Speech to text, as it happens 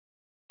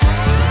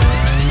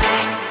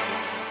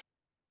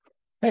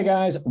Hey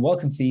guys,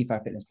 welcome to the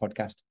E5 Fitness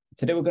Podcast.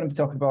 Today we're going to be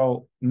talking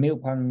about meal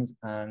plans,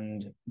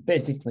 and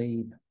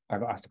basically I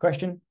got asked a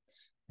question.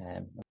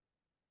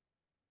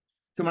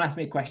 Someone asked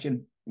me a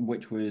question,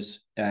 which was,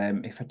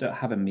 if I don't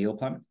have a meal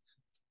plan,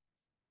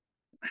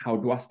 how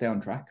do I stay on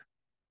track?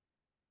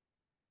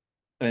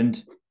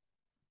 And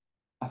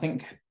I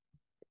think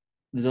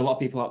there's a lot of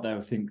people out there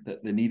who think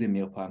that they need a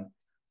meal plan,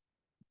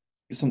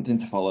 something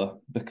to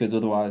follow, because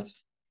otherwise,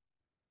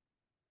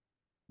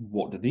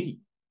 what do they eat?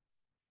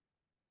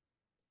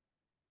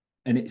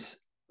 And it's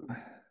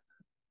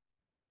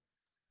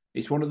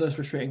one of those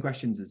frustrating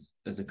questions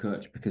as a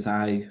coach, because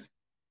I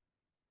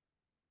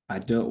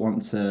don't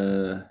want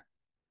to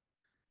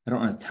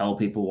tell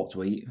people what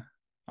to eat.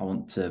 I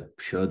want to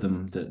show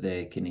them that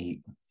they can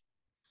eat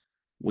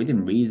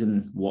within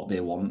reason what they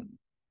want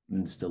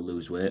and still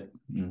lose weight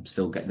and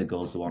still get the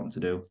goals they want to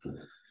do.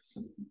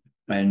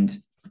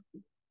 And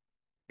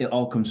it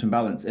all comes from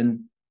balance.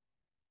 And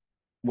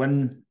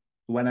when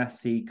I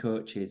see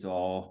coaches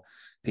or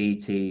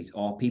PTs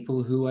or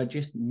people who are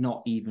just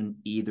not even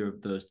either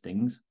of those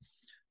things,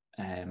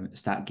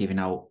 start giving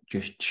out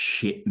just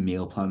shit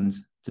meal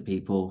plans to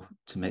people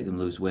to make them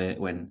lose weight,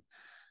 when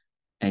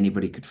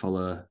anybody could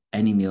follow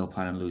any meal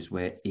plan and lose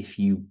weight if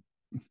you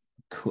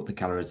cut the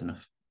calories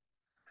enough.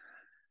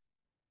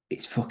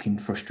 It's fucking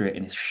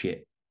frustrating as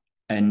shit.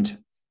 And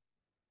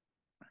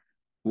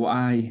what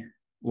I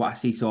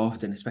see so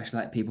often, especially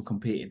like people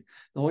competing,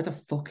 they always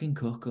have fucking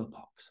Cocoa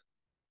Pops.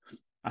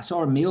 I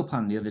saw a meal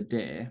plan the other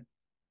day,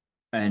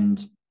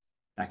 and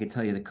I could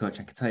tell you the coach,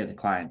 I could tell you the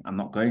client, I'm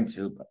not going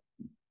to, but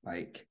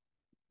like,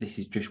 this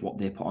is just what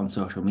they put on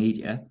social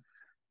media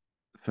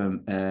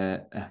from a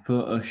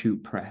photo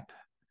shoot prep.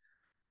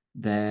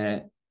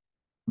 Their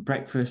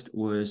breakfast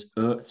was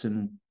oats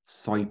and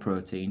soy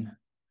protein.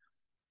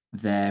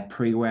 Their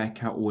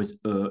pre-workout was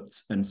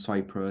oats and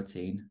soy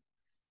protein.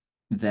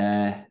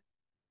 Their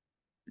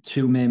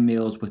two main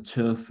meals were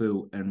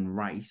tofu and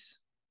rice,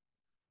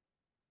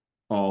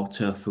 or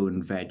tofu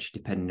and veg,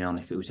 depending on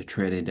if it was a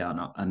training day or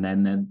not. And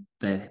then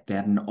they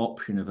had an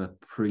option of a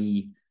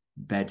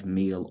pre-bed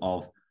meal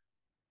of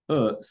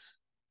oats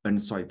and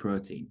soy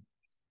protein.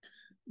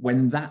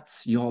 When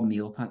that's your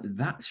meal plan,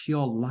 that's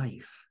your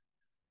life,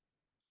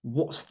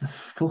 what's the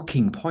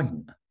fucking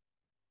point?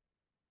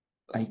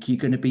 Like, you're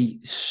going to be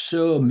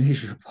so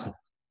miserable.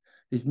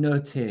 There's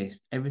no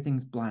taste.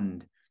 Everything's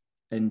bland.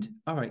 And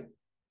all right,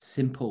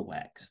 simple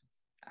works.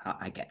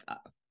 I get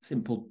that.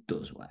 Simple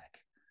does work.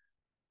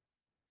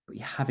 But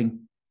you're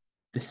having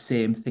the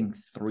same thing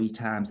 3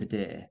 times a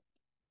day,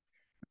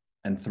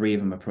 and 3 of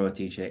them are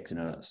protein shakes and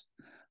oats.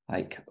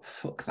 Like,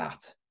 fuck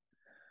that.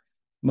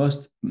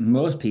 Most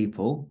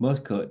people,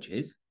 most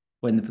coaches,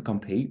 when they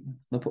compete,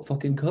 they'll put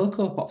fucking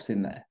Cocoa Pops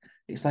in there.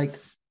 It's like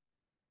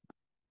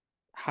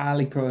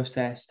highly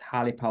processed,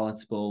 highly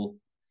palatable,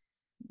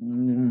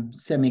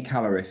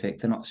 semi-calorific.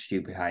 They're not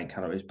stupid high in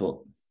calories, but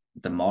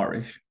they're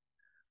moreish.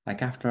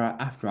 Like, after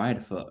I had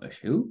a photo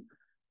shoot,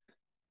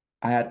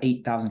 I had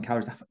 8,000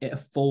 calories. I ate a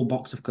full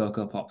box of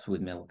Cocoa Pops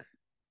with milk.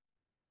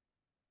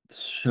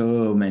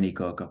 So many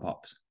Cocoa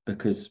Pops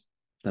because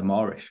they're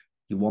moreish.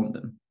 You want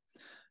them.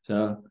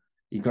 So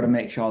you've got to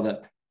make sure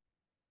that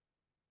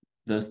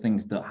those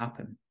things don't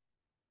happen.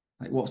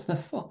 Like, what's the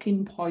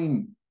fucking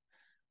point?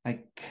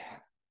 Like,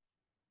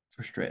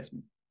 frustrates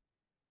me.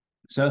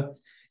 So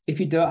if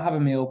you don't have a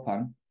meal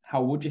plan,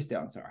 how would you stay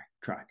on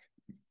track?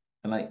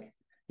 And like,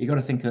 you got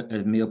to think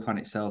a meal plan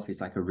itself is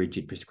like a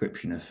rigid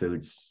prescription of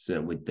foods,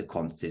 with the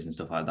quantities and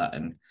stuff like that.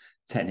 And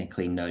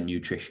technically, no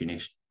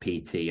nutritionist,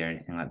 PT, or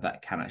anything like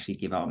that can actually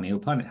give out a meal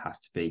plan. It has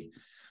to be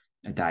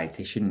a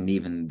dietitian, and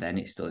even then,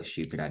 it's still a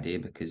stupid idea,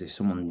 because if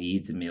someone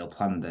needs a meal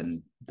plan,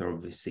 then they're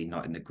obviously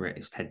not in the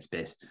greatest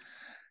headspace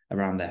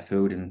around their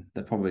food, and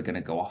they're probably going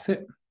to go off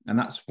it. And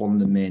that's one of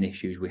the main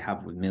issues we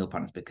have with meal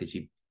plans, because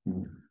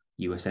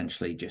you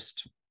essentially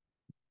just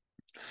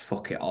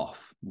fuck it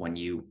off when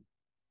you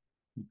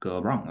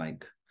go wrong.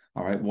 Like,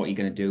 all right, what are you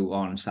going to do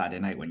on Saturday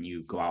night when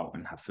you go out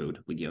and have food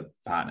with your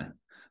partner,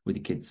 with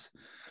your kids?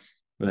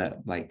 But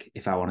like,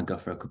 if I want to go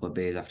for a couple of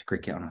beers after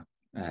cricket on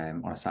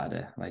a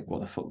Saturday, like, what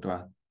the fuck do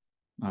I?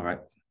 All right,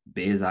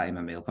 beers out in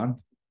my meal plan.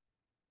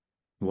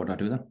 What do I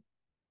do then?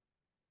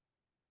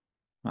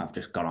 I've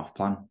just gone off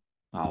plan.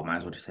 Oh, might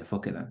as well just say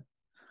fuck it then.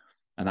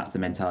 And that's the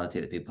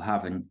mentality that people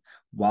have. And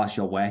whilst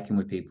you're working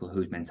with people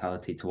whose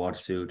mentality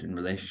towards food and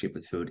relationship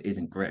with food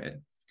isn't great,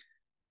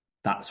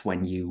 that's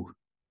when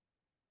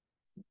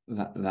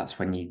that's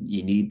when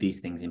you need these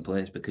things in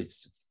place,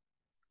 because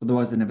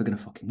otherwise they're never going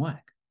to fucking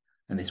work.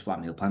 And this is why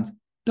meal plans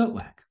don't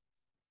work.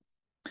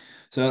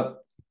 So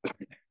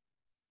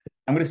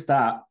I'm going to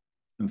start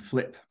and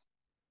flip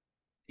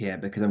here,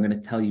 because I'm going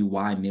to tell you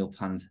why meal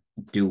plans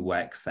do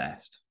work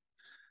first.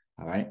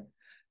 All right?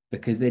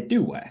 Because they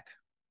do work.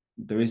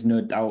 There is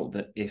no doubt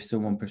that if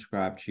someone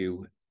prescribed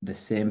you the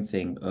same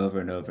thing over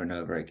and over and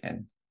over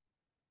again,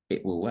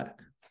 it will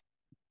work.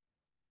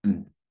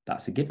 And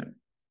that's a given.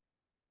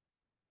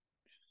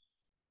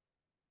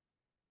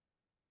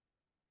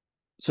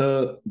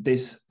 So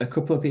there's a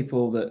couple of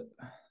people that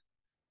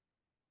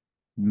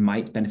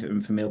might benefit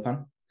from a meal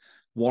plan.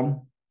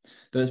 One,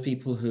 those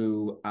people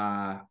who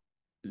are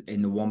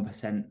in the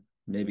 1%,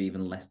 maybe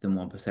even less than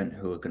 1%,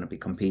 who are going to be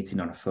competing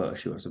on a photo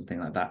shoot or something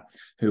like that,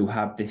 who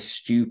have this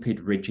stupid,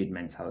 rigid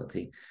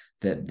mentality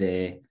that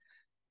they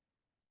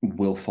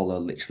will follow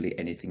literally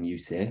anything you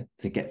say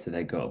to get to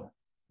their goal.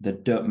 They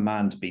don't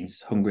mind being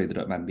hungry, they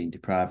don't mind being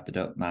deprived, they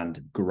don't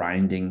mind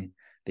grinding.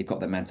 They've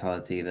got the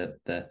mentality that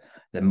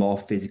the more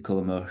physical,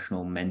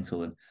 emotional,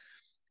 mental, and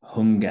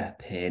hunger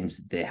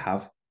pains they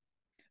have,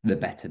 the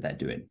better they're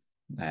doing.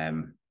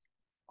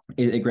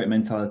 Is it a great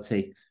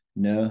mentality?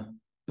 No,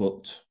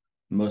 but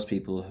most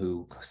people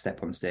who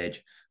step on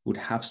stage would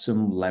have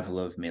some level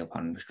of meal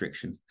plan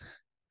restriction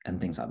and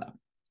things like that.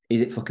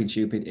 Is it fucking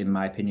stupid? In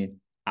my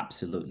opinion,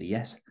 absolutely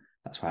yes.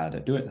 That's why I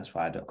don't do it. That's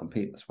why I don't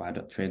compete. That's why I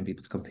don't train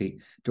people to compete.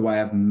 Do I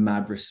have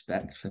mad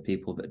respect for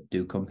people that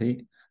do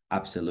compete?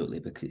 Absolutely,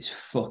 because it's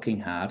fucking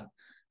hard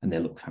and they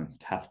look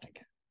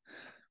fantastic.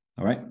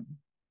 All right.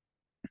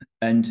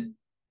 And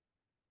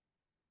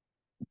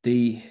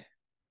the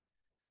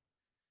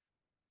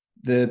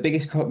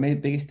biggest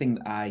thing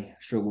that I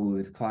struggle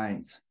with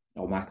clients,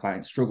 or my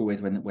clients struggle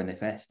with when they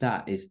first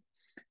start, is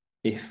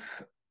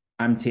if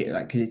I'm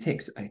because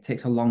it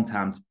takes a long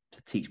time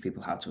to teach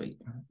people how to eat,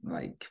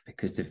 like,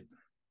 because they're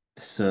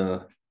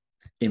so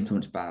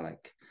influenced by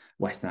like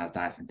westernized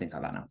diets and things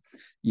like that. Now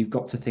you've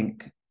got to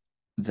think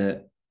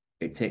that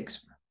it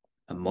takes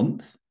a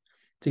month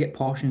to get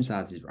portion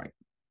sizes right.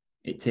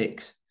 It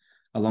takes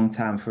a long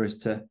time for us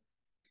to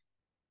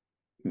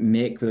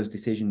make those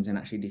decisions and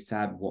actually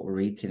decide what we're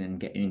eating and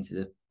getting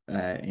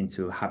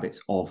into habits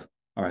of,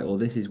 all right, well,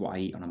 this is what I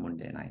eat on a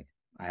Monday night.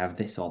 I have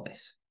this or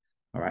this.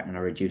 All right. And I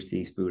reduce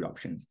these food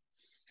options.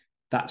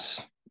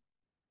 That's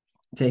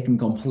taken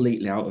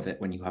completely out of it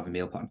when you have a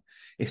meal plan.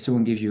 If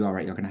someone gives you, all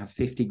right, you're going to have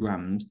 50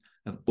 grams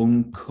of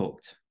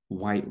uncooked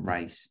white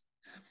rice.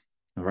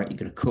 All right. You're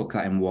going to cook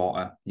that in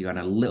water. You're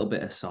going to a little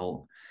bit of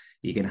salt.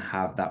 You're going to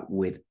have that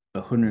with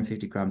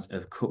 150 grams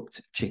of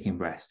cooked chicken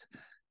breast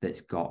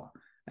that's got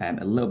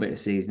a little bit of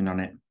seasoning on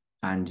it,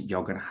 and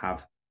you're going to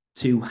have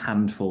 2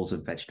 handfuls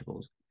of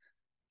vegetables.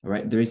 All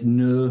right. There is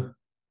no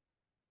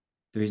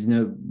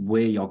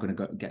way you're going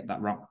to get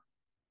that wrong.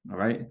 All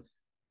right.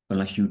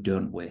 Unless you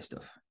don't weigh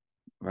stuff.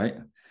 Right.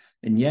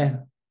 And yeah,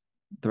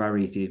 there are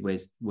easier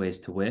ways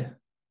to weigh.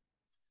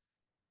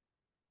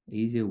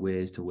 Easier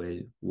ways to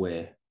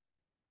weigh.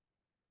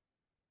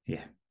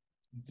 Yeah.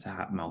 It's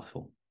a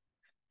mouthful.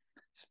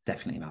 It's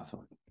definitely a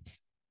mouthful.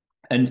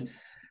 And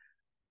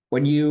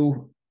when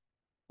you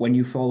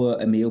follow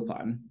a meal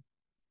plan,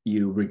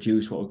 you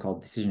reduce what we call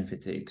decision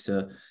fatigue.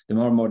 So the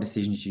more and more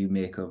decisions you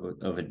make over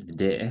the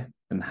day,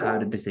 and the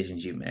harder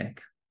decisions you make,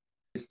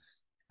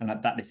 and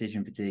that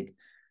decision fatigue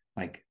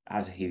like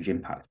has a huge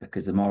impact,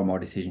 because the more and more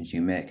decisions you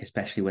make,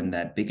 especially when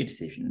they're bigger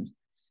decisions,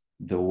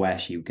 the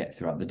worse you get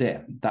throughout the day.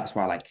 That's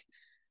why, like,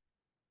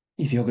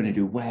 if you're going to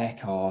do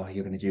work or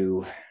you're going to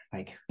do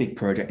like big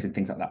projects and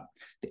things like that,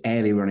 the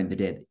earlier on in the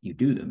day that you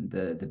do them,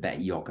 the better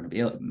you're going to be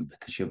able to,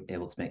 because you're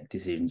able to make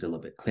decisions a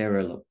little bit clearer,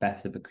 a little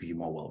better, because you're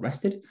more well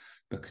rested,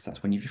 because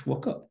that's when you just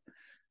woke up.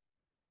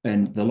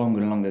 And the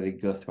longer and longer they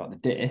go throughout the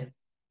day,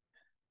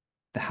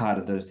 the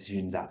harder those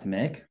decisions are to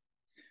make,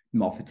 the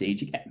more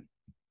fatigued you get.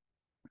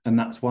 And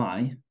that's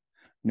why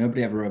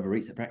nobody ever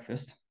overeats at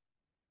breakfast.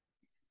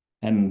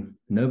 And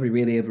nobody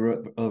really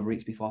ever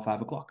overeats before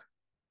 5 o'clock.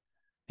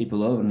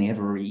 People only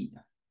ever eat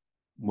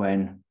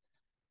when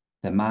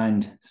their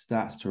mind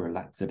starts to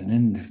relax at an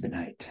end of the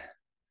night,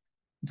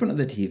 in front of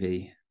the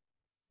TV,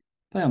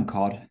 play on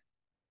COD,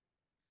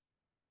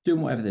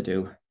 doing whatever they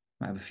do.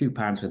 Might have a few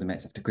pounds with the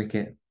mates after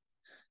cricket,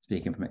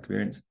 speaking from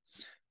experience.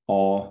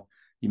 Or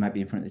you might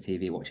be in front of the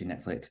TV watching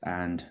Netflix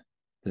and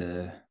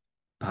the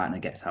partner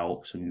gets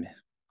out some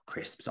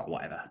crisps or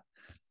whatever.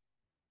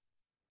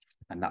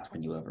 And that's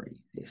when you overeat.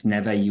 It's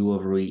never you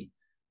overeat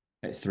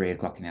at 3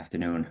 o'clock in the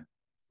afternoon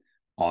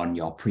on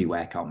your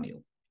pre-workout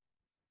meal.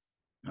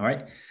 All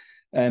right.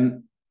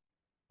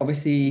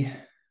 Obviously,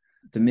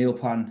 the meal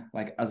plan,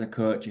 like as a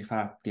coach, if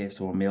I gave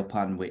someone a meal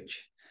plan,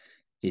 which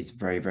is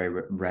very, very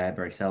rare,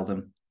 very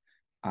seldom,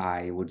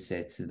 I would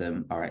say to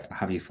them, all right,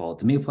 have you followed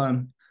the meal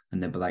plan?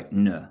 And they'd be like,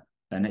 no.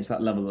 And it's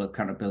that level of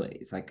accountability.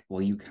 It's like,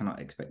 well, you cannot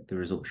expect the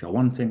results you're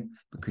wanting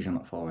because you're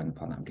not following the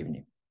plan that I'm giving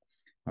you.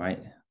 All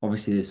right.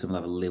 Obviously, there's some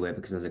level of leeway,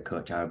 because as a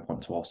coach, I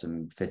want to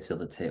also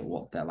facilitate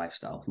what their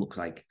lifestyle looks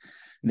like.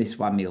 And this is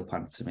why meal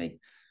plan to me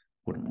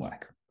wouldn't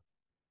work.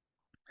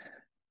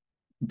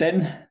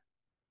 Then,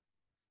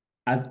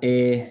 as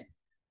a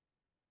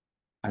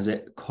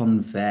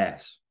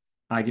converse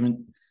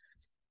argument,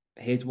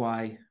 here's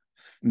why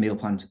meal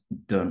plans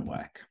don't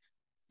work.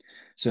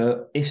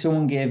 So if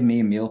someone gave me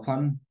a meal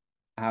plan,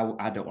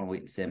 I don't want to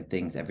eat the same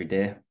things every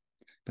day,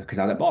 because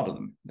I get bored of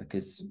them,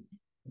 because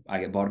I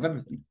get bored of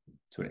everything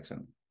to an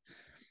extent.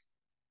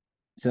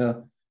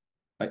 So,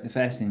 like, the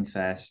first things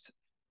first,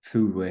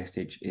 food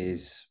wastage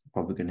is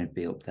probably going to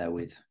be up there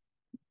with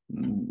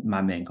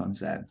my main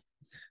concern.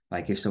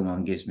 Like, if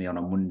someone gives me on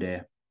a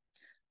Monday,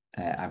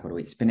 I've got to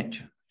eat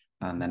spinach,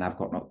 and then I've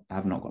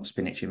not got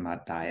spinach in my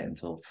diet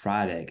until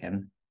Friday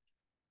again.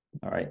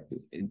 All right,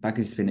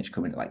 bags of spinach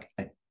coming like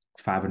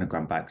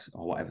 500-gram bags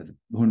or whatever,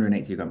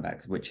 180-gram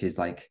bags, which is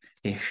like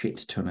a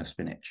shit ton of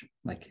spinach.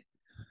 Like,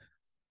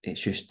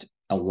 it's just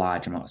a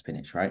large amount of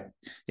spinach, right?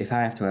 If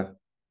I have to have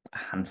a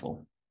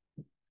handful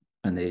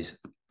and there's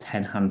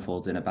 10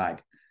 handfuls in a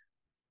bag,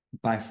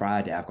 by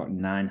Friday, I've got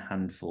 9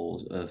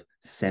 handfuls of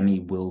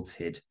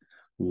semi-wilted,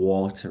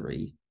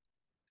 watery,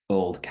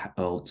 old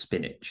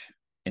spinach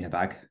in a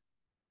bag.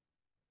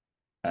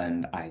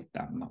 And I'm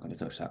not going to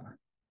touch that.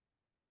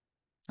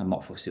 I'm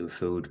not fussy with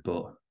food,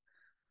 but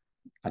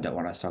I don't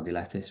want a soggy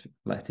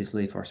lettuce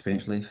leaf or a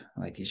spinach leaf.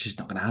 Like, it's just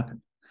not going to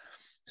happen.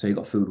 So you've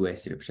got food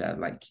wasted.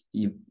 Like,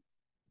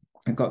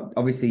 I've got,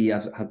 obviously,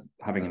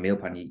 having a meal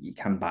plan, you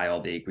can buy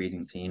all the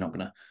ingredients and you're not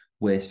going to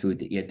waste food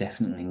that you're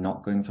definitely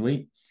not going to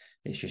eat.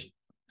 It's just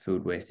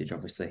food wastage,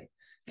 obviously,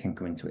 can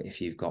come into it if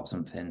you've got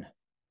something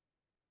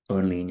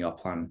only in your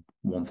plan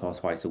once or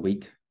twice a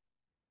week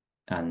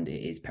and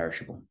it is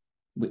perishable,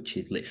 which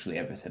is literally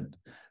everything.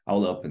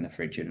 I'll open the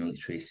fridge and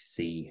literally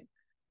see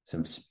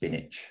some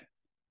spinach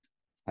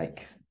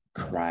like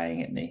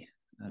crying at me,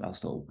 and I'll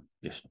still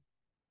just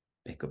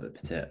pick up the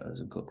potatoes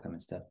and cook them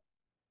instead.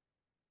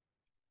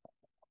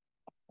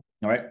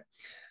 All right.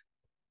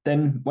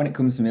 Then when it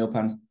comes to meal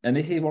plans, and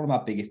this is one of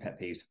my biggest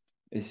pet peeves.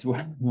 This is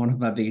one of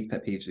my biggest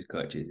pet peeves with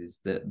coaches is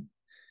that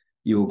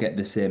you'll get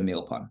the same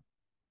meal plan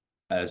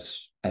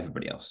as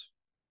everybody else.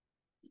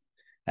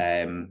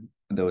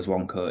 There was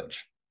one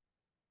coach,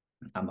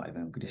 I'm not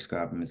even going to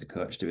describe him as a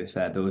coach, to be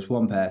fair. There was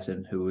one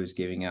person who was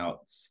giving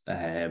out,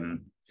 I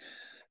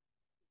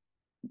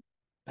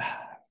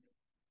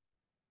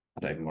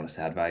don't even want to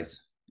say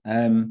advice,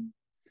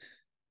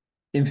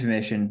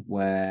 information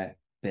where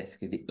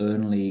basically the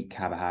only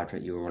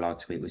carbohydrate you were allowed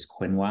to eat was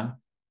quinoa.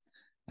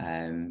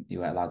 You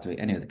weren't allowed to eat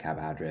any other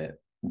carbohydrate.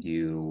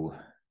 You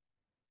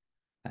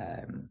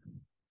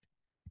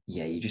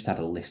just had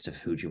a list of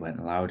foods you weren't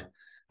allowed.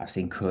 I've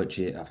seen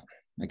coaches, I've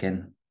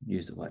again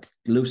used the word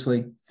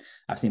loosely.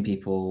 I've seen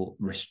people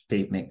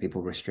make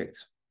people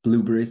restrict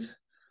blueberries.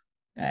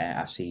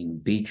 I've seen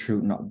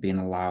beetroot not being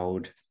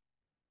allowed.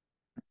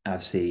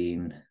 I've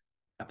seen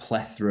a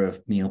plethora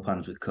of meal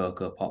plans with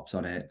Cocoa Pops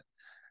on it.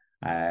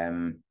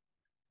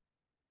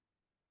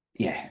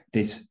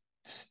 There's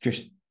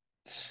just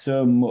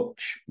so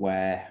much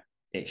where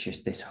it's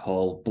just this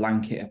whole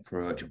blanket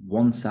approach,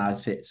 one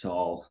size fits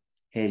all.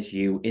 Here's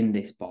you in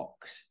this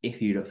box.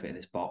 If you don't fit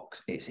this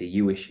box, it's a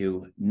you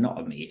issue, not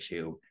a me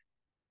issue.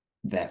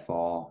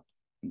 Therefore,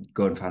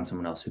 go and find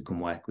someone else who can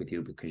work with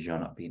you because you're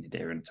not being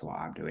adherent to what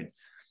I'm doing,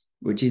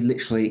 which is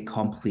literally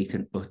complete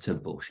and utter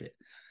bullshit.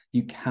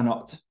 You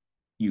cannot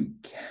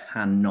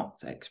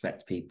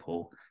expect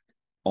people to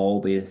all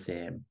be the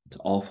same, to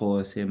all follow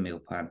the same meal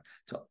plan,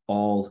 to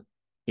all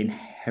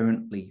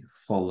inherently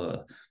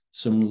follow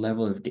some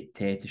level of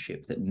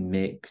dictatorship that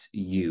makes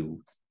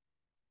you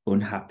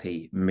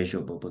unhappy,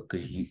 miserable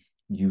because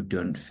you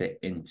don't fit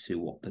into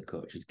what the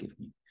coach is giving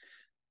you.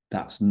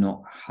 That's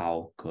not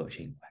how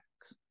coaching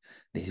works.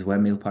 This is where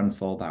meal plans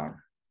fall down.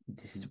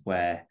 This is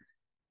where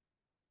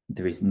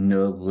there is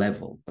no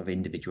level of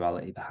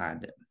individuality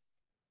behind it.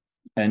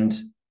 And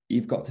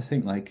you've got to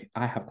think, like,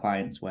 I have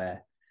clients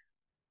where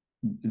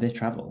they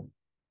travel.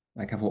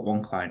 Like, I've got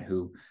one client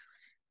who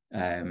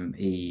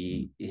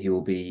he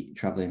will be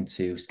traveling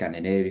to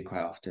Scandinavia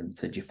quite often,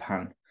 to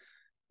Japan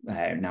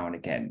now and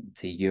again,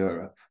 to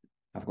Europe.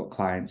 I've got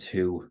clients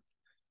who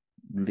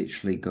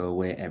literally go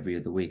away every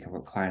other week. I've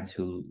got clients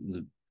who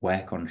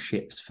work on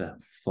ships for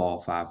 4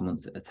 or 5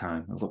 months at a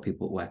time. I've got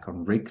people that work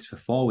on rigs for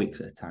 4 weeks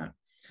at a time.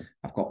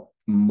 I've got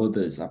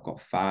mothers, I've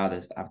got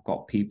fathers, I've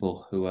got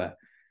people who are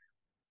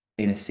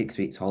in a 6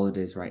 weeks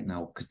holidays right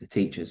now because they're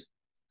teachers.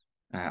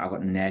 I've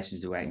got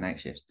nurses who work night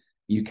shifts.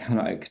 You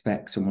cannot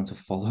expect someone to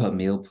follow a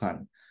meal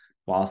plan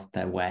whilst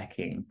they're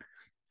working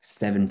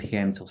 7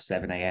 p.m. till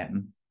 7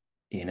 a.m.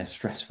 in a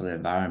stressful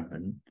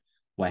environment,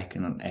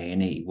 working on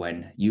A&E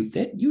when you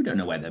don't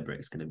know where their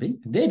break's going to be.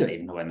 They don't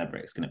even know when their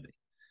break's going to be.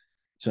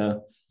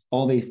 So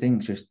all these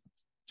things just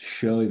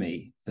show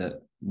me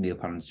that meal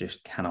plans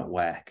just cannot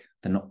work.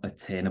 They're not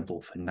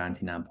attainable for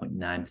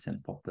 99.9% of the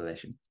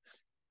population.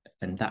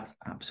 And that's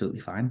absolutely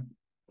fine.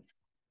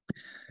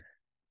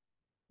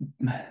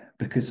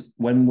 Because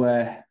when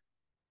we're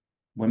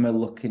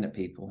looking at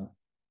people,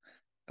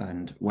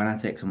 and when I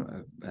take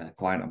a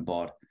client on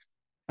board,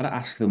 I don't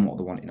ask them what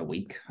they want in a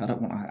week. I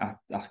don't want to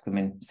ask them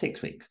in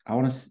 6 weeks. I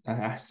want to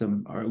ask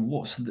them, all right,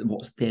 what's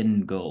the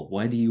end goal?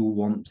 Where do you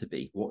want to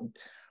be?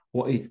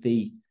 What is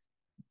the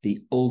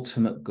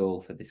ultimate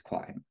goal for this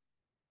client?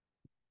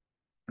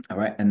 All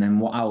right. And then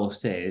what I will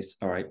say is,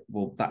 all right,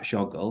 well, that's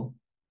your goal,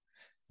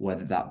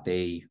 whether that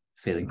be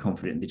feeling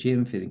confident in the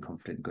gym, feeling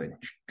confident going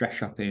dress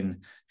shopping,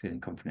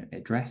 feeling confident in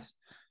a dress.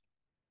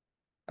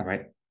 All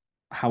right.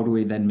 How do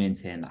we then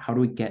maintain that? How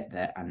do we get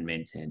there and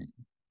maintain it?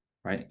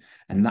 Right.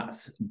 And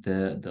that's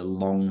the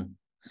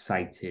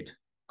long-sighted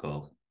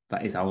goal.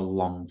 That is our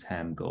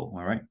long-term goal.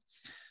 All right.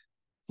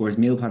 Whereas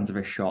meal plans are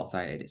very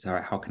short-sighted. It's all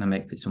right, how can I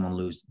make someone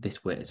lose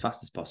this weight as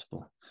fast as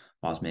possible?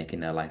 whilst making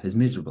their life as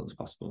miserable as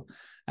possible.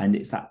 And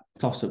it's that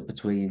toss up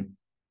between,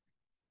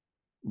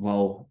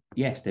 well,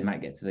 yes, they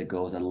might get to their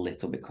goals a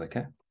little bit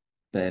quicker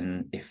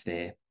than if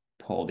they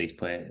put all these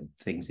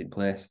things in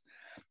place,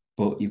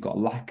 but you've got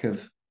lack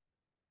of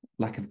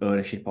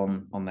ownership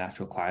on the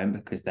actual client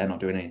because they're not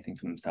doing anything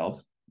for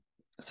themselves.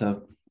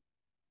 So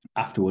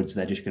afterwards,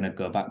 they're just going to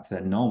go back to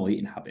their normal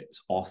eating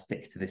habits or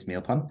stick to this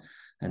meal plan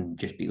and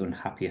just be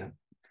unhappy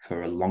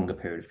for a longer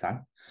period of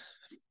time.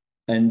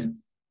 And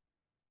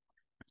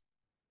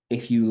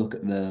if you look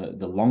at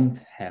the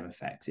long-term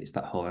effects, it's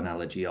that whole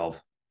analogy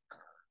of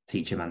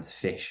teach a man to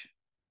fish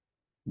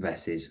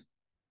versus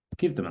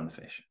give the man the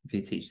fish.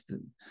 If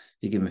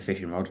you give him a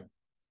fishing rod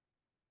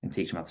and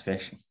teach him how to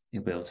fish,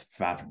 he'll be able to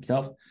provide for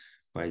himself.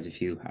 Whereas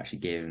if you actually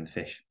gave him the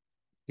fish,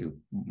 he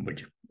would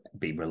just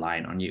be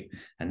reliant on you.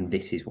 And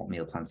this is what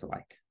meal plans are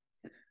like.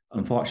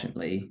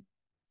 Unfortunately,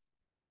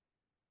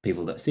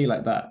 people that see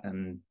like that,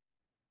 and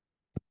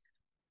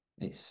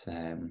it's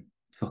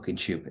fucking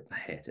stupid. I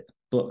hate it.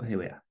 But here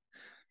we are.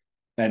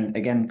 And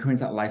again, coming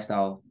to that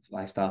lifestyle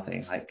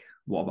thing, like,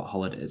 what about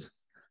holidays?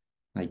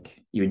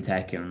 Like, you're in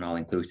Turkey on an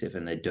all-inclusive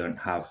and they don't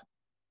have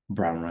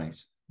brown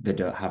rice. They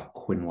don't have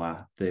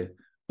quinoa. They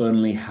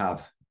only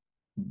have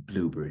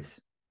blueberries,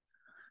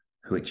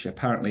 which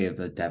apparently are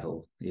the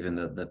devil, even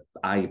though they're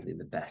arguably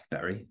the best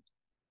berry.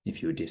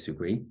 If you would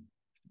disagree,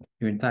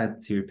 you're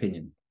entitled to your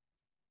opinion.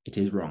 It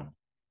is wrong.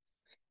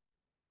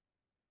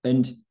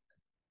 And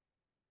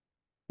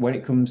when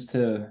it comes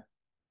to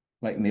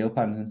like meal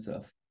plans and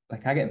stuff,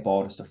 like, I get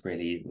bored of stuff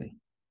really easily.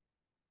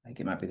 Like,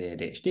 it might be the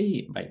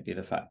ADHD, it might be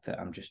the fact that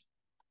I'm just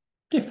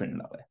different in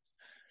that way.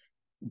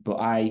 But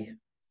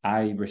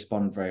I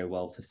respond very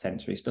well to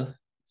sensory stuff.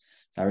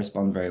 So I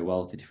respond very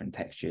well to different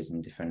textures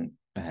and different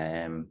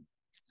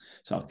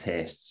sort of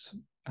tastes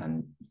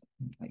and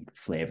like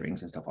flavorings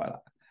and stuff like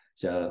that.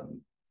 So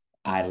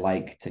I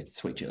like to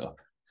switch it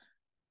up.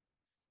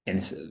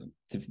 And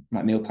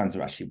my meal plans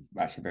are actually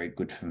very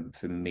good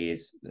for me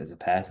as a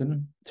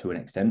person to an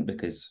extent,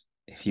 because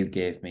if you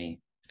gave me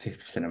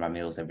 50% of my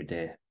meals every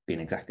day being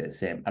exactly the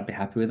same, I'd be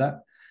happy with that,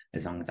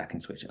 as long as I can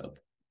switch it up.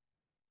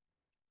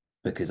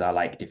 Because I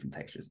like different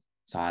textures.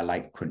 So I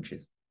like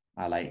crunches.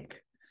 I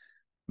like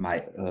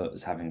my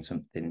oats having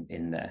something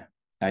in there.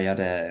 I had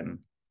a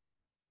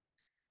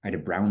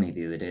brownie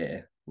the other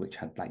day which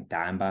had like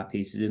dime bar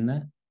pieces in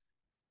there,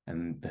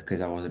 and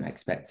because I wasn't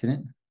expecting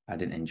it, I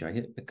didn't enjoy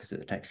it because of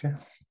the texture.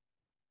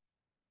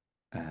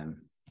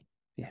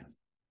 Yeah,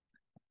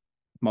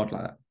 mod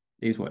like that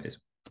is what it is.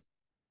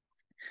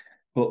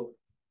 But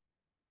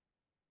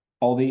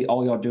all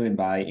you're doing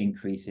by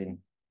increasing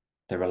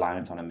the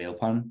reliance on a meal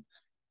plan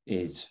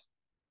is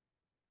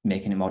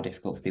making it more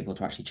difficult for people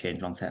to actually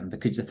change long term,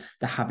 because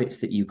the habits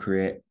that you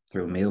create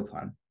through a meal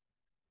plan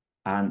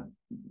aren't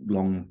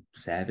long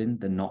serving.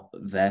 They're not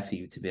there for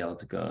you to be able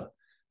to go,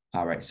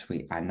 all right,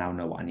 sweet, I now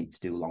know what I need to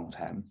do long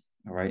term.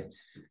 All right.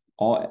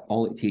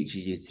 All it teaches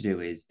you to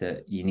do is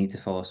that you need to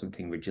follow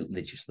something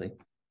religiously.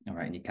 All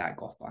right. And you can't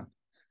go off plan.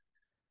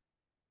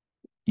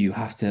 You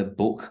have to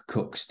bulk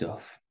cook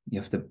stuff.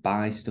 You have to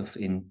buy stuff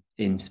in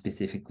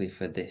specifically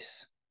for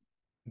this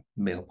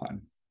meal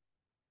plan.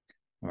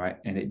 All right.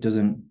 And it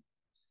doesn't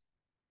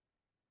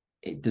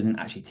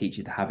actually teach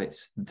you the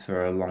habits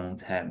for a long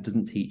term. It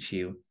doesn't teach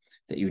you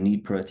that you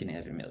need protein in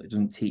every meal. It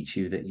doesn't teach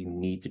you that you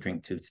need to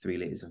drink 2 to 3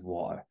 liters of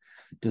water.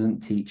 It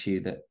doesn't teach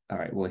you that, all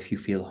right, well, if you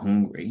feel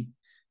hungry,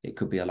 it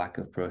could be a lack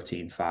of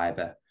protein,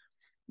 fiber,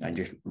 and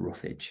just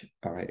roughage.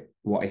 All right.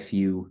 What if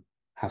you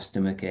have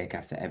stomach ache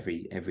after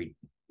every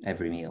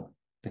meal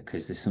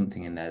because there's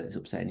something in there that's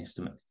upsetting your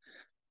stomach?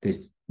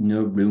 There's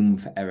no room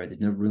for error.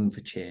 There's no room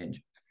for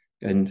change.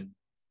 And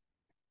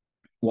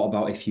what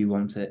about if you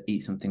want to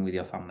eat something with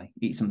your family,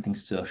 eat something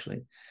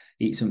socially,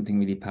 eat something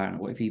with your partner?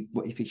 What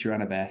if it's your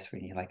anniversary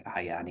and you're like,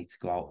 yeah, I need to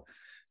go out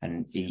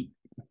and eat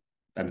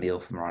a meal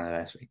for my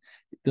anniversary?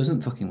 It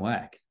doesn't fucking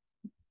work,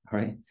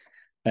 right?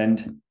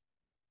 And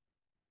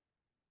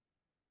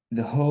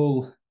the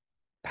whole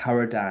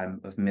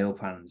paradigm of meal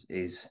plans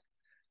is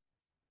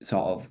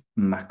sort of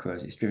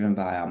macros. It's driven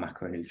by our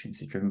macronutrients.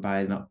 It's driven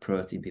by the amount of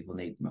protein people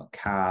need, the amount of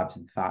carbs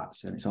and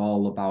fats, and it's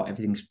all about,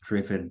 everything's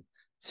driven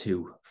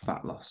to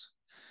fat loss.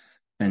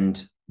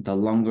 And the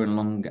longer and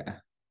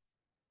longer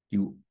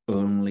you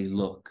only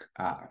look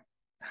at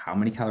how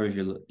many calories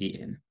you're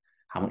eating,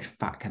 how much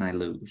fat can I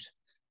lose,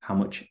 how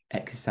much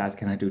exercise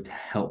can I do to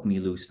help me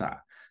lose fat,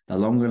 the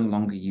longer and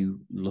longer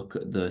you look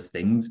at those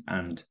things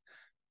and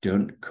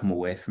don't come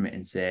away from it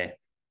and say,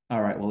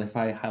 all right, well, if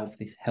I have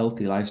this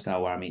healthy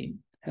lifestyle where I'm eating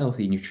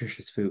healthy,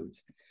 nutritious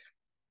foods,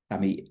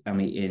 I'm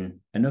eating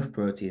enough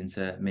protein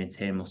to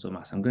maintain muscle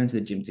mass, I'm going to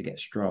the gym to get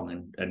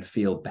strong and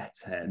feel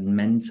better and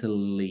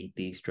mentally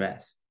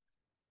de-stress.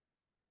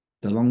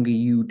 The longer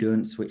you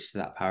don't switch to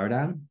that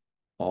paradigm,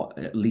 or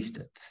at least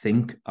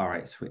think, all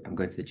right, sweet, I'm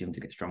going to the gym to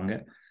get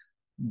stronger,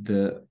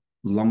 the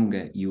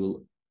longer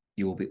you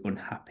will be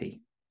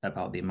unhappy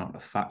about the amount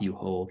of fat you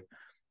hold,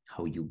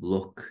 how you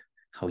look,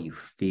 how you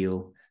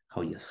feel,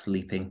 how you're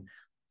sleeping.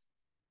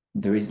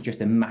 There is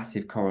just a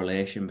massive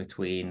correlation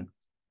between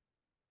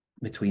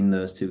between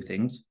those two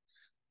things.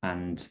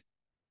 And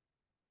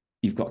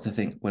you've got to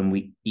think, when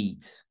we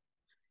eat,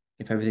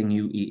 if everything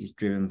you eat is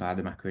driven by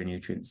the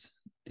macronutrients,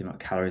 the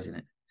amount of calories in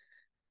it,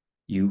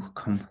 you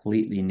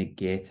completely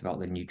negate about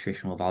the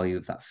nutritional value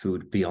of that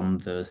food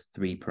beyond those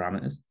three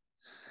parameters.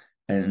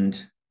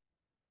 And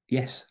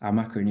yes, our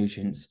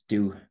macronutrients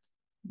do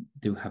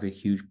have a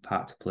huge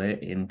part to play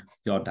in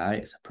your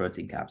diet. So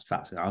protein, carbs,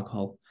 fats, and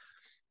alcohol.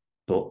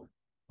 But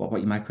what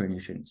about your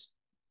micronutrients?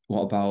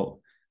 What about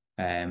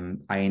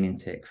iron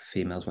intake for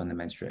females when they're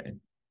menstruating?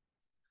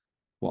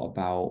 What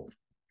about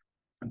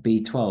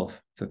B12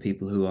 for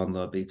people who are on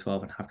low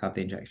B12 and have to have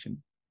the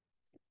injection?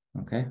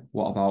 Okay.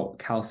 What about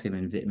calcium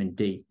and vitamin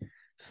D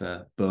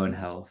for bone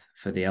health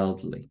for the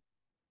elderly?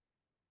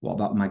 What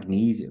about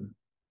magnesium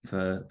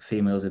for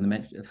females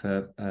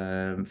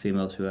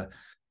females who are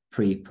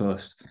pre,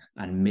 post,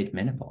 and mid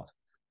menopause?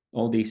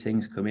 All these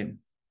things come in,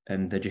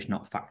 and they're just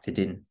not factored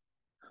in,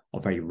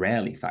 or very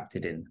rarely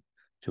factored in,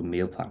 to a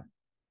meal plan.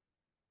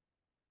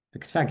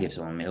 Because if I give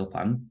someone a meal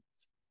plan,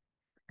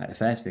 like, the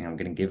first thing I'm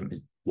going to give them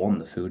is, one,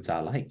 the foods I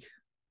like,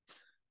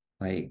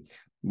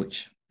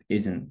 which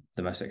isn't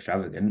the most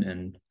extravagant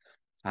and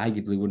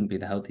arguably wouldn't be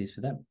the healthiest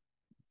for them.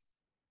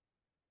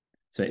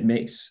 So it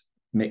makes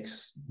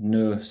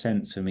no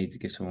sense for me to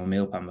give someone a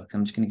meal plan, because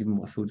I'm just going to give them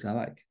what foods I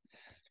like.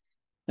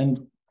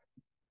 And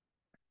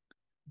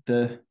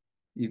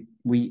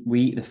we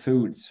eat the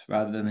foods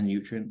rather than the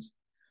nutrients.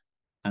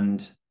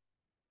 And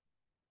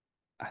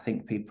I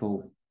think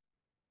people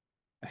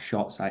are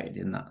short-sighted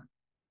in that.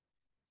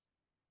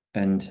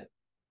 And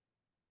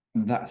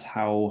that's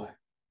how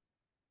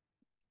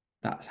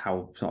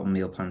sort of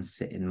meal plans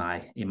sit in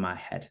my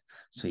head.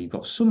 So you've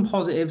got some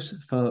positives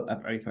for a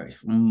very, very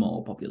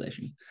small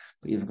population,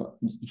 but you've got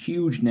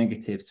huge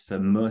negatives for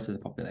most of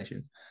the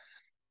population.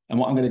 And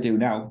what I'm going to do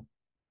now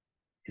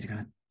is going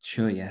to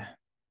show you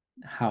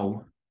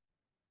how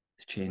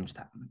to change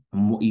that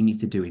and what you need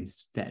to do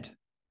instead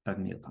of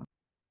meal plan.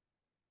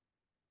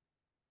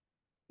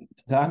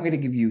 So I'm going to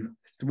give you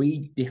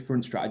 3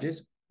 different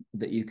strategies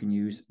that you can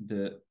use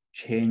that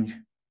change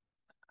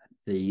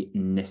the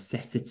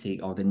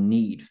necessity or the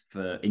need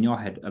for in your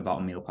head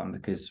about a meal plan.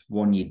 Because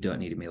one, you don't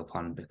need a meal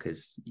plan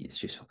because it's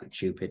just fucking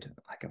stupid,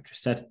 like I've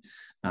just said,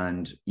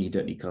 and you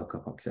don't need Cocoa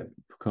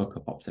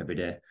Pops every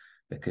day,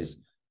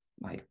 because,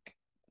 like,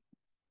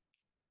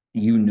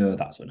 you know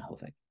that's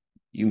unhealthy.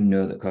 You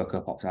know that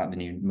Cocoa Pops aren't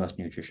the most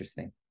nutritious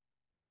thing.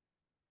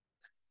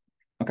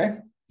 Okay,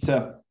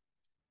 so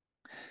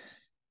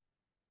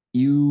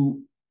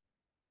you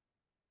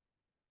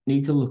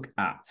need to look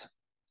at,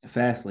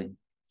 firstly,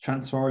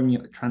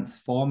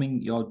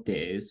 transforming your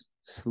days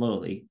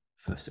slowly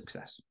for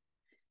success.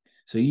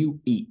 So you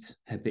eat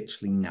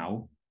habitually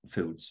now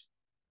foods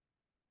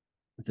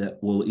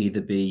that will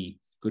either be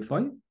good for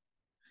you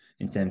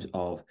in terms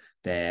of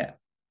their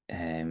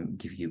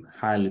give you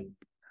highly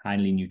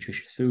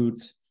nutritious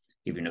foods,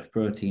 give you enough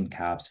protein,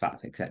 carbs,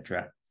 fats,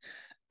 etc.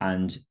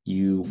 And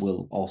you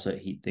will also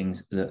eat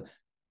things that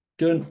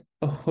don't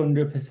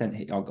 100%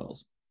 hit your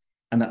goals.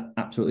 And that's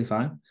absolutely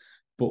fine.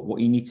 But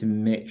what you need to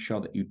make sure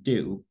that you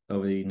do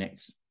over the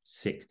next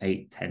 6,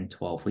 8, 10,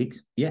 12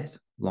 weeks, yes,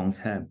 long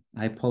term.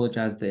 I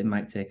apologize that it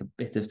might take a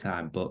bit of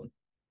time, but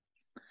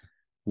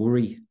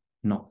worry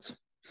not.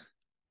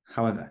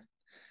 However,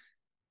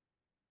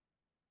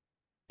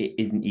 it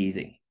isn't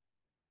easy,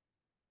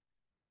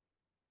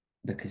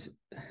 because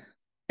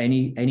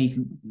any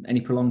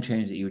prolonged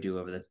change that you do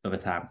over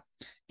time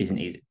isn't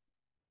easy.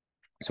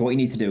 So what you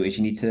need to do is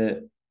you need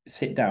to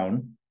sit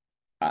down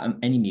at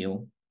any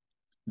meal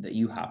that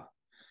you have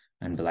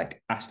and be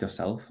like, ask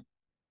yourself,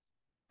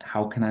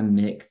 how can I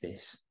make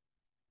this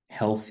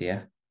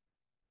healthier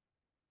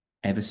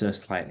ever so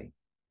slightly?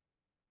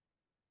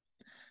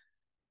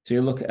 So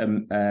you look at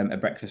a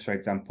breakfast, for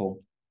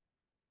example,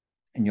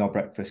 and your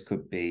breakfast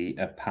could be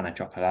a pan of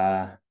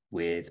chocolate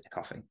with a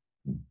coffee.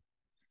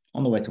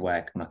 On the way to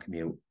work, on a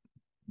commute,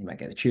 you might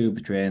get the tube,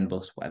 the train, the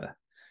bus, whatever.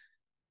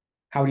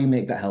 How do you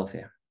make that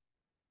healthier?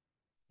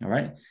 All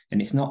right.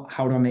 And it's not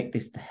how do I make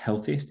this the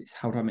healthiest, it's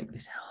how do I make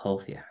this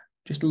healthier?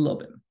 Just a little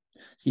bit.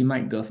 So you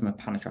might go from a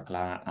pan of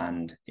chocolate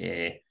and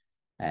a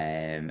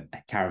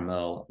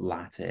caramel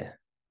latte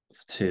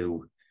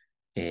to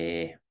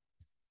a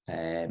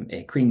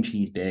cream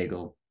cheese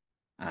bagel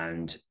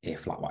and a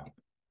flat white.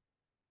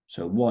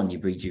 So one,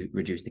 you've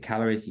reduced the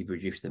calories, you've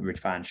reduced the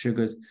refined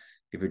sugars,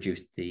 you've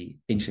reduced the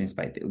insulin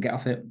spike that you'll get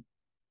off it,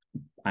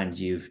 and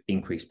you've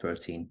increased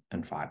protein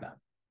and fiber.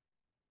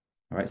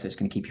 All right, so it's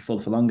going to keep you full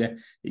for longer.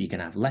 You can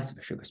have less of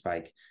a sugar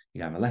spike,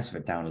 you can have less of a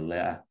downer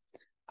later,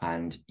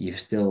 and you've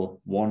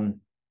still, one,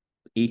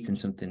 eaten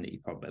something that you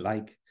probably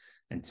like,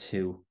 and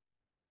two,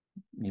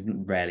 you've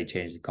rarely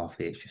changed the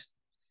coffee, it's just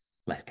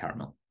less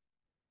caramel.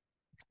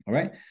 All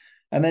right,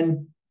 and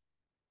then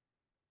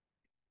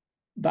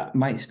that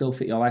might still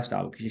fit your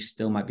lifestyle because you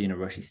still might be in a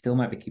rush, you still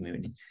might be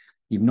commuting.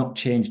 You've not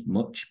changed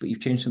much, but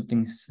you've changed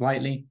something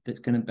slightly that's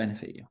going to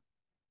benefit you.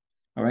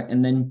 All right,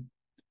 and then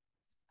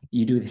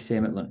you do the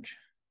same at lunch.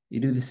 You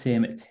do the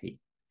same at tea.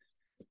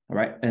 All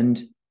right,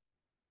 and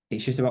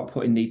It's just about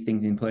putting these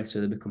things in place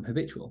so they become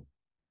habitual,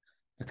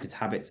 because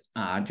habits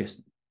are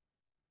just,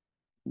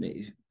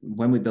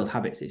 when we build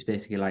habits, it's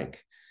basically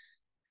like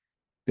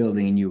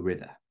building a new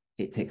river.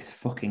 It takes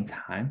fucking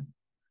time,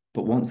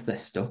 but once they're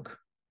stuck,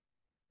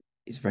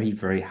 it's very,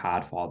 very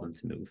hard for them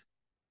to move.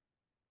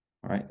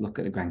 All right, look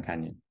at the Grand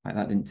Canyon. Like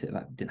that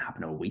didn't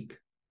happen in a week.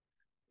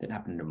 It didn't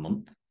happen in a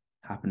month.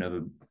 It happened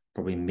over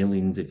probably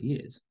millions of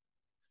years.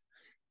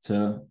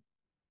 So,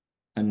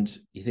 and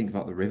you think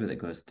about the river that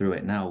goes through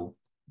it now,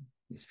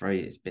 it's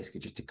basically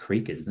just a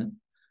creek, isn't it?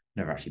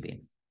 Never actually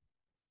been.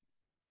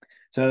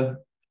 So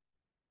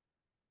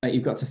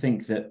you've got to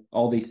think that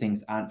all these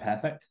things aren't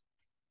perfect,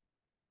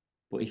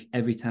 but if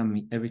every time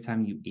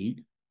you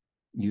eat,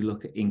 you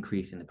look at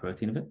increasing the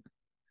protein of it,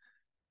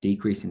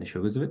 decreasing the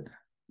sugars of it,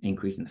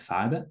 increasing the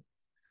fiber,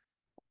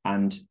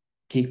 and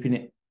keeping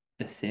it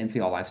the same for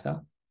your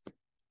lifestyle,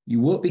 you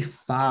won't be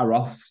far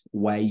off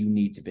where you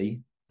need to be,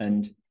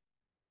 and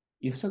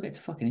you still get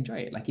to fucking enjoy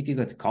it. Like if you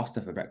go to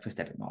Costa for breakfast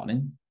every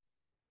morning,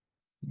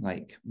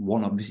 like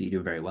one, obviously you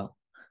do very well.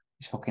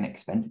 It's fucking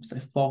expensive. It's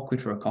like £4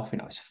 for a coffee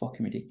now. It's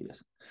fucking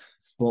ridiculous.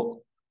 But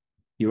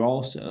you're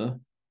also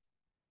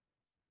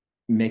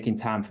making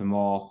time for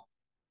more,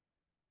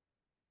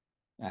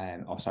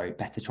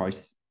 better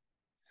choices.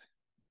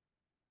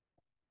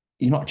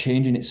 You're not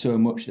changing it so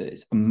much that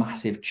it's a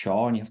massive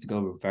chore and you have to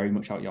go very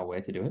much out your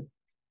way to do it.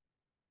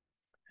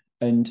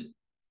 And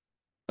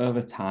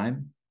over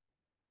time,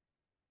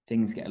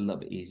 things get a little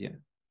bit easier.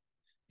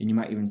 And you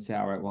might even say,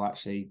 all right, well,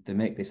 actually, they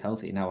make this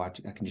healthy. Now I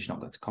can just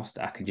not go to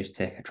Costa. I can just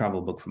take a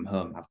travel bug from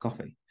home, have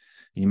coffee. And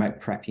you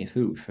might prep your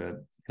food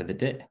for the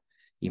day.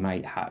 You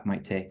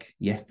might take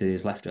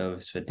yesterday's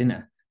leftovers for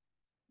dinner,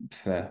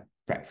 for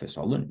breakfast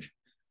or lunch.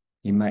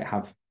 You might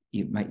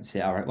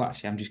say, all right, well,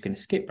 actually, I'm just going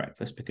to skip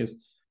breakfast because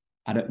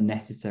I don't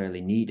necessarily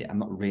need it. I'm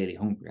not really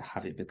hungry. I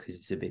have it because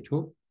it's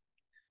habitual.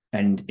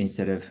 And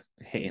instead of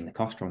hitting the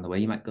Costa on the way,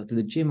 you might go to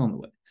the gym on the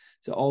way.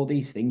 So all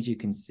these things you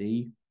can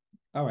see,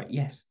 all right,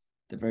 yes,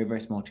 they're very,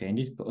 very small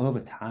changes, but over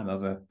time,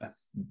 over a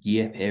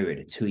year period,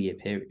 a 2-year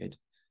period,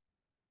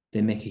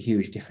 they make a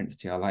huge difference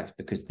to your life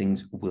because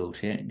things will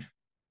change.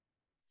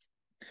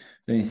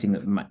 The only thing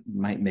that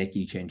might make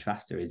you change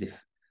faster is if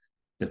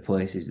the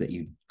places that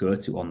you go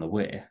to on the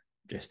way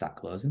just start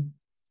closing.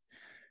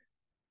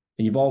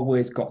 And you've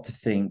always got to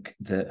think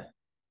that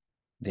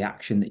the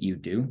action that you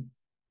do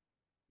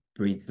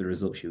breeds the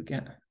results you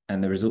get.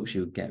 And the results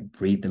you get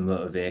breed the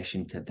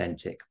motivation to then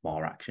take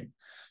more action.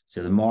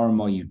 So the more and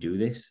more you do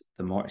this,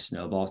 the more it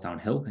snowballs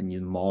downhill and the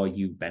more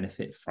you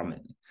benefit from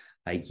it.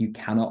 Like you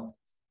cannot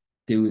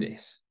do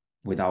this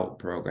without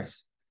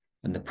progress.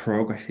 And the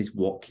progress is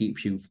what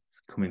keeps you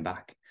coming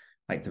back.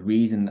 Like the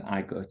reason that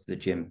I go to the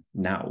gym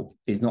now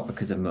is not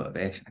because of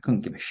motivation. I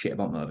couldn't give a shit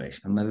about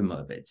motivation. I'm never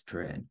motivated to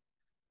train.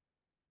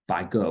 But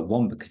I go,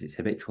 one, because it's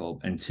habitual,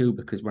 and two,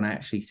 because when I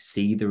actually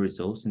see the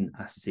results and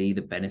I see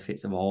the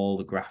benefits of all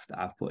the graft that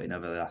I've put in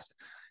over the last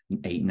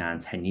 8, 9,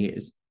 10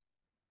 years,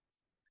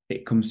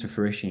 it comes to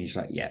fruition. You're just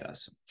like, yeah,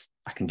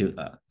 I can do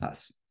that.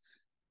 That's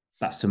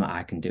something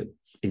I can do.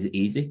 Is it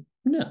easy?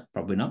 No,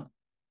 probably not.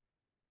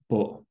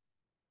 But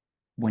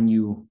when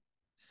you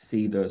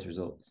see those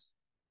results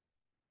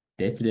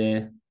day to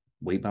day,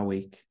 week by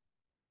week,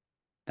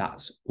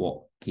 that's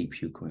what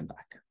keeps you coming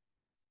back.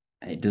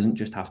 And it doesn't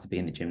just have to be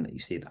in the gym that you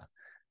see that.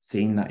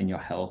 Seeing that in your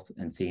health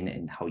and seeing it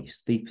in how you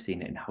sleep,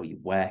 seeing it in how you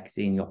work,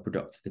 seeing your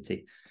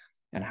productivity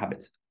and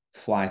habits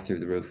fly through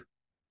the roof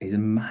is a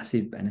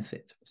massive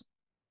benefit to us.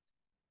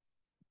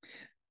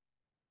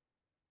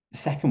 The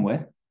second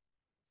way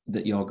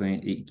that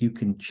you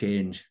can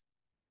change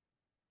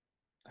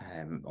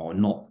or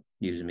not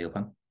use a meal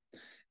plan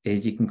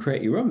is you can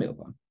create your own meal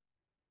plan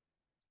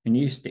and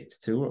you stick to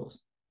 2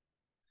 rules.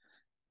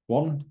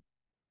 One,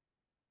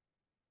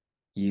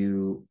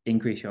 you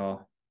increase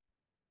your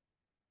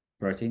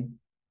protein.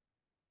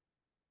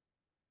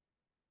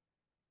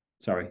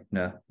 Sorry,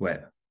 no, wait.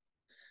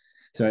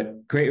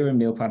 So create your own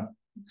meal plan.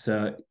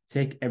 So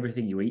take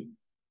everything you eat.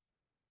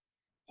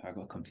 Sorry, I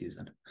got confused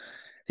then.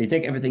 So you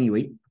take everything you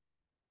eat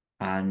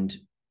and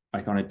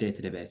like on a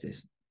day-to-day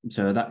basis.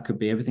 So that could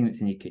be everything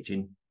that's in your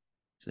kitchen,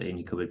 so in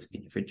your cupboards,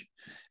 in your fridge,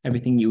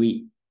 everything you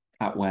eat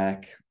at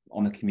work,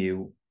 on the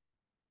commute,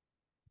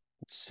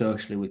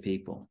 socially with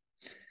people.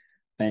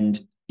 And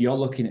you're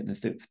looking at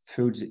the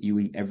foods that you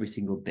eat every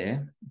single day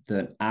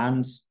that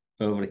aren't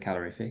overly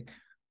calorific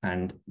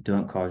and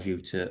don't cause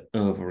you to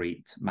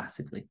overeat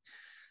massively.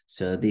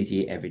 So these are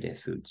your everyday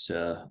foods.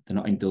 So they're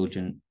not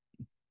indulgent.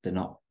 They're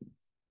not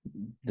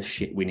the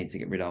shit we need to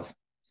get rid of.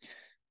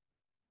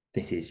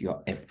 This is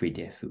your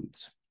everyday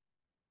foods.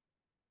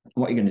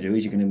 What you're going to do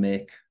is you're going to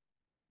make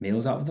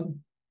meals out of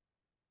them.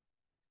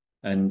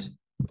 And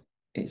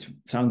it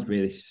sounds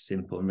really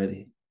simple and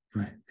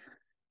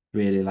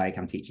really like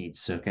I'm teaching you to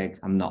suck eggs.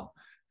 I'm not.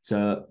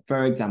 So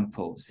for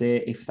example, say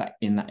if that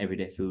in that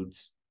everyday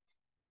foods,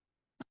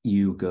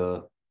 you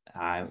go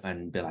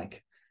and be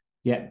like,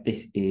 yeah,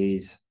 this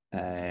is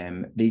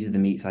these are the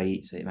meats I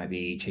eat. So it might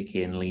be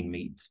chicken, lean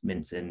meats,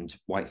 mince, and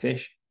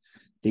whitefish.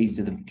 These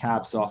are the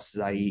carb sources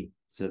I eat.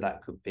 So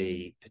that could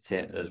be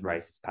potatoes,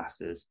 rice,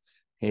 pastas.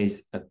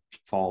 Here's a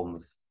form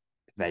of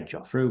veg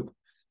or fruit,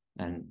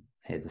 and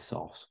here's a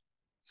sauce.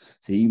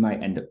 So you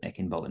might end up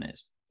making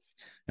bolognese.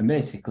 And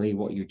basically,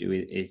 what you do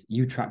is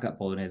you track that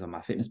bolognese on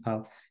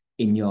MyFitnessPal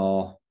in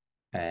your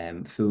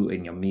food,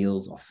 in your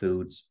meals or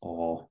foods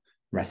or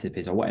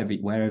recipes or whatever,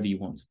 wherever you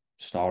want to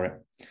store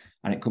it,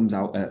 and it comes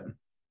out at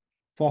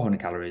 400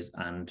 calories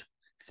and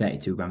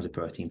 32 grams of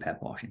protein per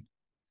portion.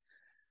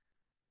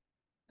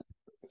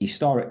 You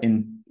store it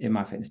in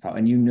MyFitnessPal,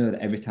 and you know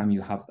that every time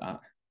you have that,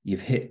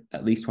 you've hit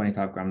at least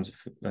 25 grams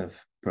of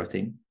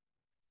protein,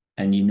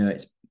 and you know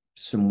it's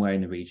somewhere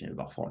in the region of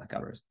about 400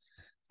 calories.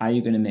 Are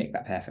you going to make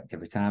that perfect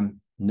every time?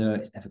 No,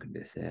 it's never going to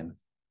be the same.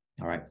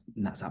 All right,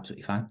 and that's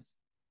absolutely fine.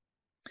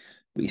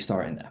 But you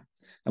store it in there.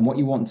 And what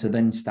you want to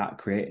then start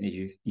creating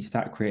is you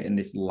start creating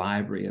this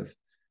library of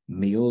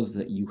meals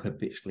that you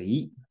habitually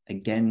eat.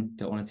 Again,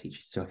 don't want to teach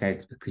you to suck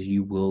eggs because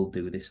you will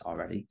do this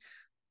already,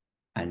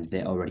 and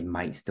they already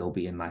might still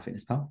be in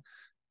MyFitnessPal.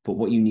 But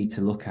what you need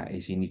to look at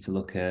is you need to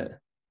look at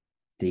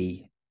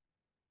the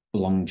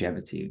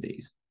longevity of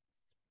these.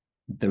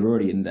 They're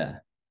already in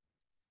there.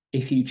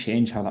 If you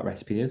change how that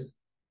recipe is,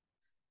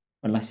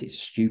 unless it's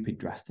stupid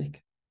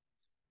drastic,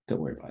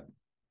 don't worry about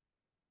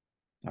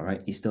it. All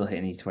right, you're still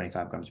hitting these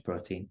 25 grams of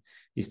protein.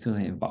 You're still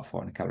hitting about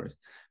 400 calories.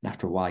 And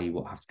after a while, you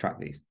won't have to track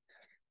these.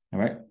 All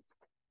right.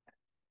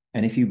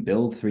 And if you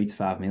build 3 to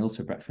 5 meals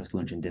for breakfast,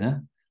 lunch, and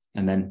dinner,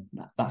 and then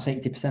that's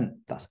 80%.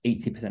 That's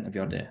 80% of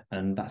your day.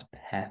 And that's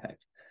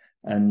perfect.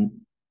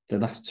 And the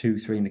last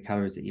 200-300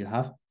 calories that you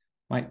have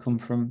might come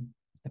from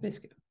a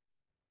biscuit.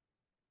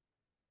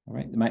 All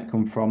right. They might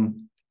come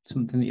from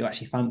something that you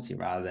actually fancy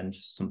rather than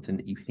just something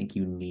that you think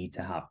you need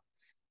to have.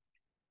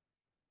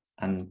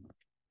 And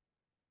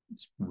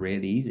it's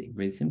really easy,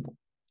 really simple.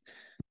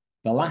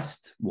 The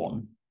last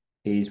one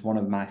is one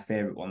of my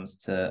favorite ones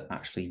to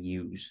actually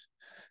use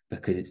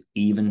because it's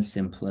even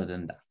simpler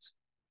than that.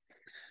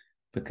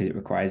 Because it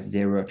requires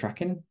zero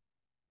tracking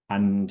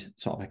and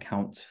sort of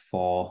accounts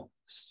for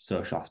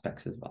social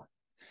aspects as well.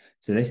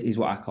 So this is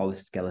what I call the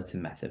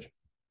skeleton method.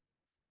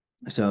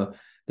 So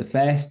the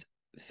first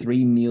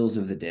 3 meals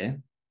of the day,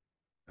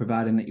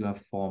 providing that you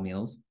have 4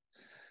 meals,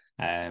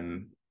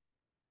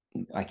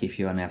 like if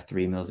you only have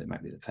 3 meals, it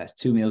might be the first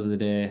 2 meals of the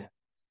day.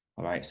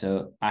 All right,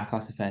 so I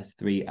class the first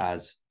 3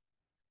 as,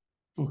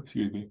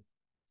 excuse me.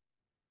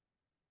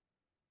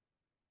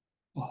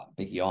 Oh,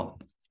 big yawn.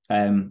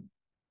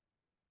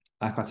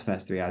 I class the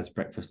first 3 as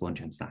breakfast,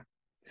 lunch, and snack.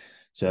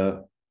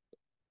 So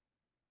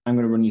I'm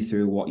going to run you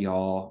through what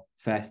your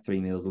first 3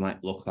 meals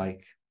might look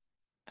like,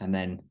 and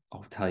then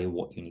I'll tell you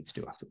what you need to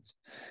do afterwards.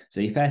 So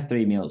your first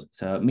 3 meals.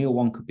 So meal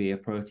 1 could be a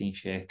protein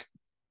shake.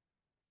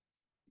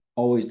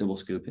 Always double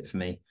scoop it for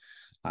me.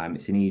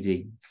 It's an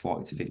easy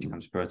 40 to 50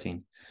 grams of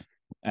protein.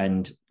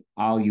 And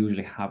I'll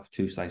usually have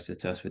 2 slices of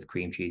toast with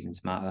cream cheese and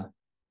tomato.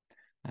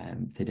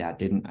 Today I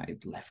didn't. I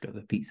had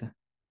leftover pizza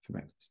for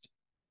breakfast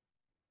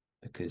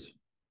because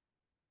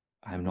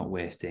I'm not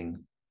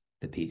wasting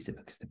the pizza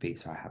because the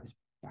pizza I have is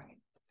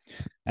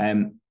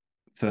banging.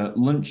 For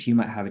lunch, you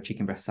might have a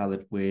chicken breast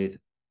salad with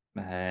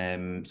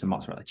some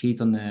mozzarella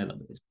cheese on there, a little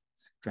bit of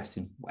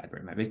dressing, whatever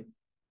it may be.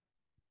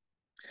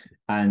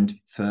 And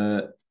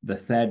for the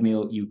third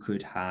meal, you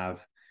could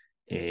have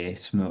a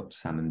smoked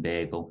salmon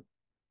bagel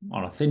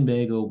on a thin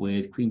bagel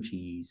with cream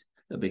cheese,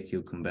 a bit of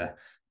cucumber,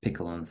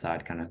 pickle on the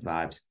side kind of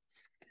vibes.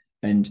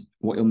 And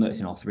what you'll notice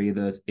in all 3 of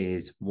those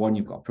is 1,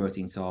 you've got a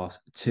protein source,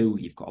 2,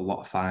 you've got a lot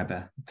of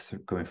fiber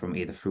coming from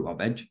either fruit or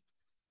veg,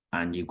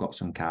 and you've got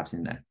some carbs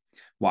in there.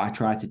 What I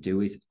try to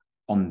do is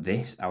on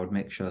this, I would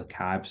make sure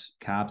carbs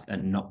are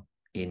not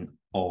in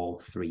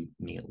all 3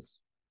 meals.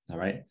 All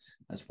right.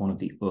 That's one of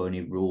the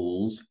only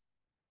rules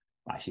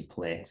I actually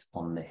place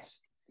on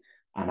this.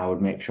 And I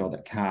would make sure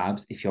that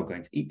carbs, if you're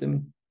going to eat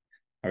them,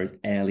 are as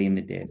early in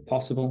the day as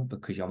possible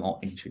because you're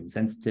not insulin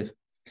sensitive.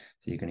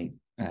 So you're going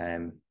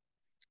to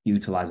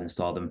utilize and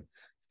store them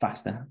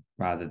faster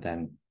rather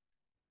than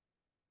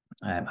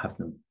have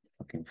them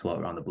fucking float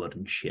around the blood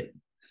and shit.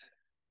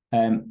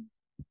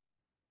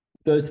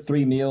 Those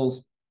 3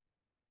 meals,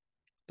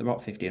 they're about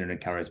 1,500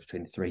 calories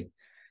between the 3.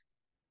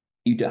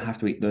 You don't have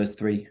to eat those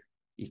 3.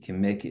 You can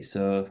make it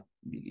so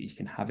you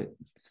can have it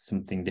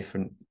something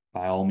different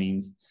by all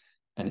means,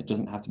 and it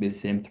doesn't have to be the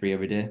same 3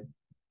 every day.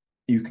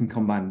 You can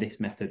combine this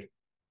method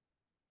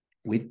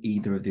with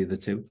either of the other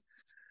 2.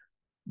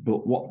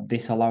 But what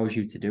this allows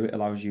you to do, it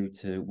allows you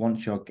to,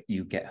 once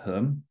you get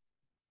home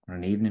on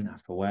an evening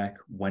after work,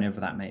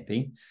 whenever that might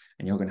be,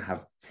 and you're going to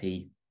have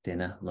tea,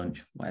 dinner,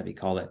 lunch, whatever you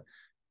call it,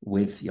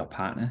 with your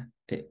partner,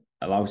 it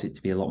allows it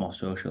to be a lot more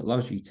social. It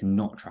allows you to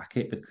not track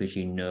it because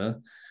you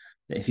know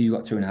that if you've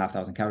got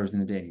 2,500 calories in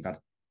the day and you've had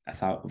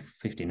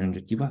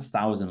 1,500, you've got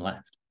 1,000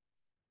 left.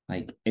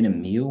 Like in a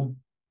meal,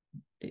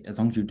 as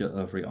long as you don't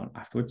overeat on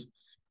afterwards,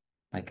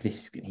 like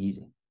this is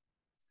easy.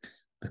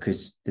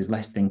 Because there's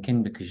less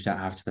thinking because you don't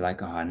have to be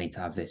like, oh, I need to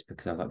have this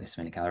because I've got this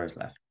many calories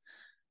left.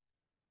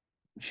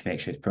 You should make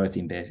sure it's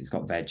protein-based, it's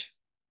got veg.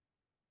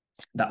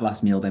 That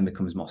last meal then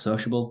becomes more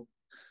sociable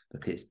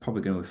because it's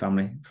probably going with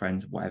family,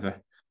 friends,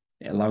 whatever.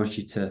 It allows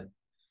you to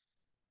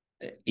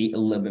eat a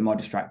little bit more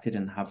distracted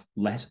and have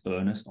less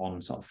onus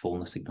on sort of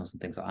fullness signals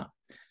and things like that.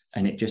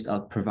 And it just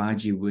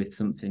provides you with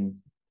something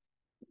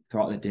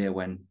throughout the day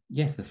when,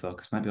 yes, the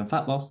focus might be on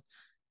fat loss,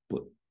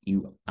 but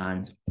you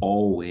aren't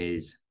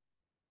always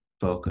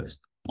focused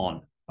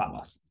on fat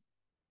loss.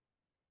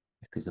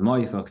 Because the more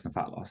you focus on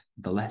fat loss,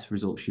 the less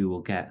results you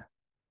will get,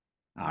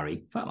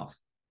 re fat loss.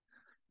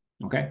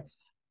 Okay.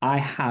 I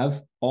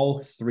have all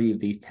 3 of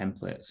these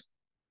templates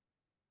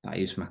that I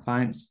use for my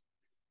clients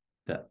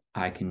that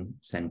I can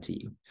send to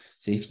you.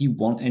 So if you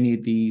want any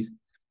of these,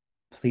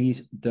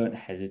 please don't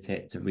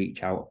hesitate to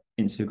reach out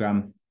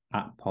Instagram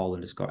at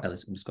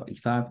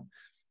Paul_Ellis_E5,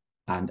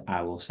 and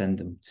I will send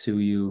them to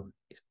you.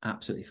 It's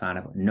absolutely fine.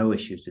 I've got no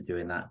issues with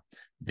doing that.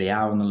 They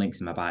are on the links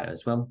in my bio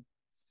as well,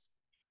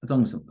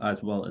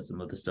 as well as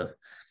some other stuff.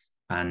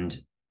 And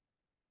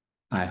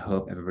I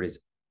hope everybody's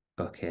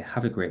okay.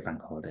 Have a great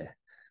bank holiday.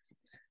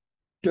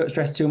 Don't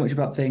stress too much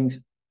about things.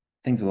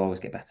 Things will always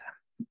get better.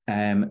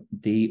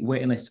 The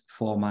waiting list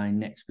for my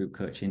next group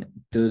coaching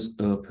does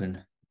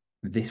open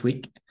this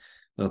week.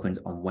 Opens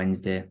on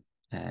Wednesday.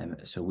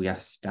 So we are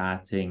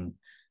starting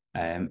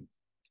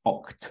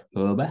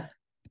October.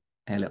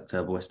 Early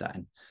October we're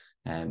starting.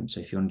 So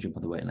if you want to jump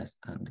on the waiting list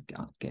and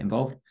get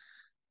involved,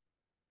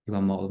 you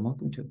are more than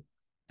welcome to.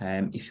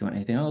 If you want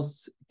anything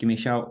else, give me a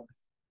shout.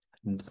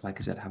 And like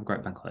I said, have a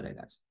great bank holiday,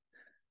 guys.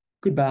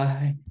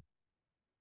 Goodbye.